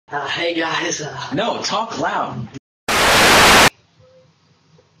Hey guys. No, talk loud.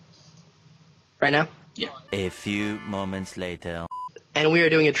 Right now? Yeah. A few moments later. And we are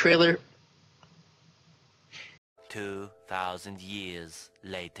doing a trailer. 2,000 years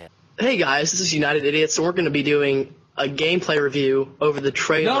later. Hey guys, this is United Idiots, and we're going to be doing a gameplay review over the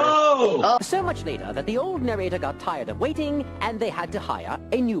trailer. No! So much later that the old narrator got tired of waiting, and they had to hire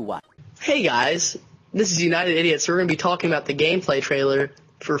a new one. Hey guys, this is United Idiots. We're going to be talking about the gameplay trailer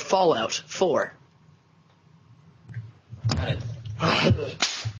for Fallout 4.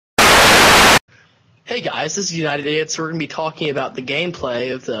 Hey guys, this is United Idiots. We're going to be talking about the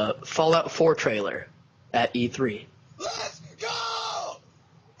gameplay of the Fallout 4 trailer at E3. Let's go!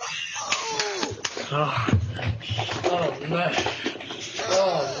 Oh man.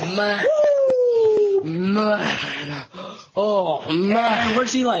 Oh man. Man. Oh man.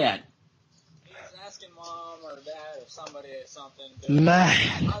 Where's Eli at? He's asking mom or dad or somebody or something. Man.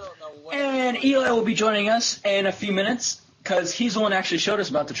 I don't know what. And Eli will be joining us in a few minutes, because he's the one that actually showed us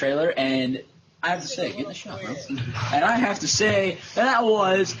about the trailer, and I have to say, get in the shot, bro. And I have to say, that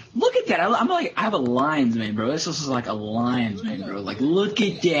was, look at that. I'm like, I have a lion's mane, bro. This is like a lion's mane, bro. Like, look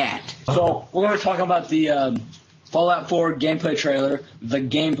at that. So, we're going to talk about the Fallout 4 gameplay trailer, the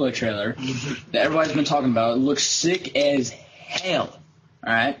gameplay trailer that everybody's been talking about. It looks sick as hell.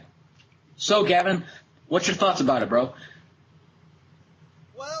 Alright? So, Gavin, what's your thoughts about it, bro?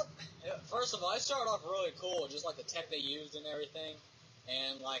 Well, first of all, I started off really cool, just like the tech they used and everything,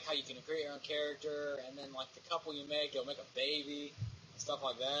 and like how you can create your own character, and then like the couple you make, you'll make a baby, and stuff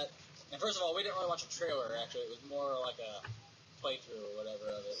like that. And first of all, we didn't really watch a trailer, actually. It was more like a playthrough or whatever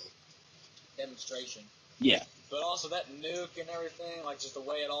of it. Demonstration. Yeah. But also that nuke and everything, like just the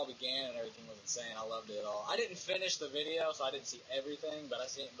way it all began and everything was insane. I loved it all. I didn't finish the video, so I didn't see everything, but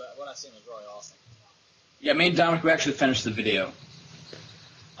what I seen was really awesome. Yeah, me and Dominic, we actually finished the video.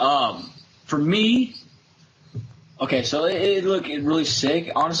 For me, okay, so it looked really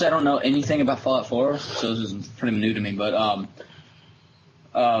sick. Honestly, I don't know anything about Fallout 4, so this is pretty new to me. But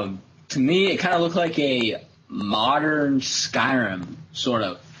to me, it kind of looked like a modern Skyrim, sort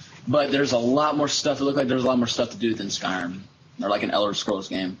of. But there's a lot more stuff. It looked like there's a lot more stuff to do than Skyrim, or like an Elder Scrolls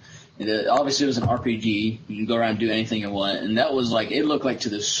game. Obviously, it was an RPG. You can go around and do anything you want, and that was like, it looked like to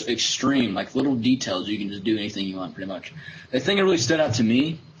this extreme, like little details. You can just do anything you want, pretty much. The thing that really stood out to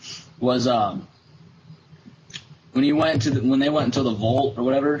me was when they went into the vault or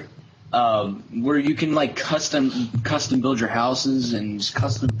whatever, where you can like custom build your houses and just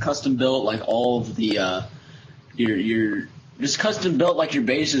custom build like all of the your just custom built like your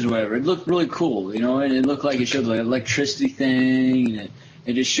bases or whatever. It looked really cool, you know, and it looked like it showed like an electricity thing, and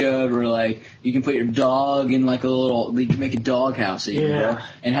it just showed where like you can put your dog in like you can make a dog house, you know,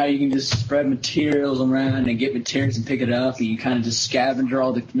 and how you can just spread materials around and get materials and pick it up, and you kind of just scavenger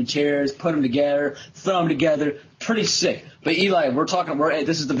all the materials, put them together, throw them together. Pretty sick. But Eli,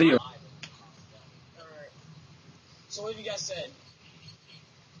 this is the video. Alright. So what have you guys said?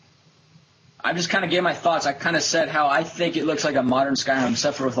 I just kind of gave my thoughts. I kind of said how I think it looks like a modern Skyrim,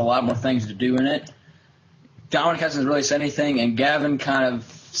 except for with a lot more things to do in it. Dominic hasn't really said anything, and Gavin kind of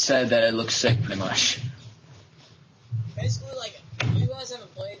said that it looks sick, pretty much. Basically, like, you guys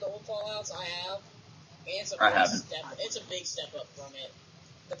haven't played the old Fallouts. I have. And it's a big step up from it.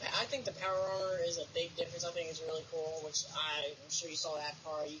 I think the power armor is a big difference. I think it's really cool, which I'm sure you saw that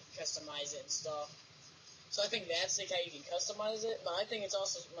part. You can customize it and stuff. So I think that's sick how you can customize it. But I think it's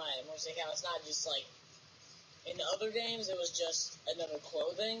also more sick how it's not just like in the other games. It was just another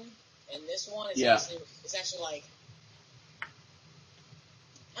clothing, and this one is actually like,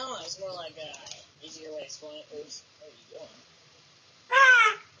 I don't know. It's more like easier way to explain it. Oops, what are you doing?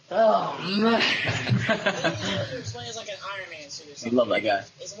 Oh man. The easier way to explain it is like an Iron Man suit or I something. love that guy.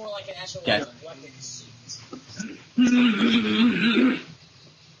 It's more like an actual Okay. weapon suit.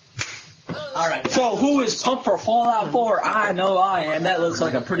 Alright, so who is pumped for Fallout 4? I know I am. That looks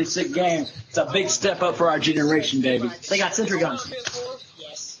like a pretty sick game. It's a big step up for our generation, baby. They got sentry guns.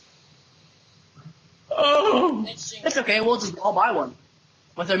 Yes. Oh! It's okay, we'll just all buy one.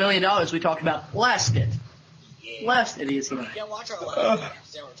 With $1 million we talked about last idiots. Yeah, watch our last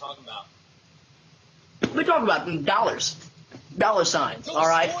what we're talking about. We talk about dollars. Dollar signs,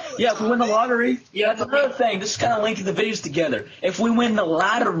 alright? Yeah, if we win the lottery, that's another thing. This is kind of linking the videos together. If we win the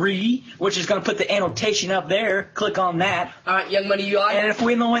lottery, which is going to put the annotation up there, click on that. Alright, Young Money UI. And if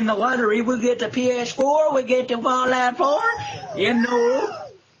we win the lottery, we get the PS4, we get the Fallout 4, you know.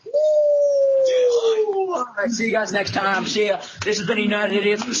 Alright, see you guys next time. See ya. This has been United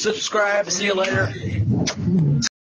Idiots. Subscribe. See you later.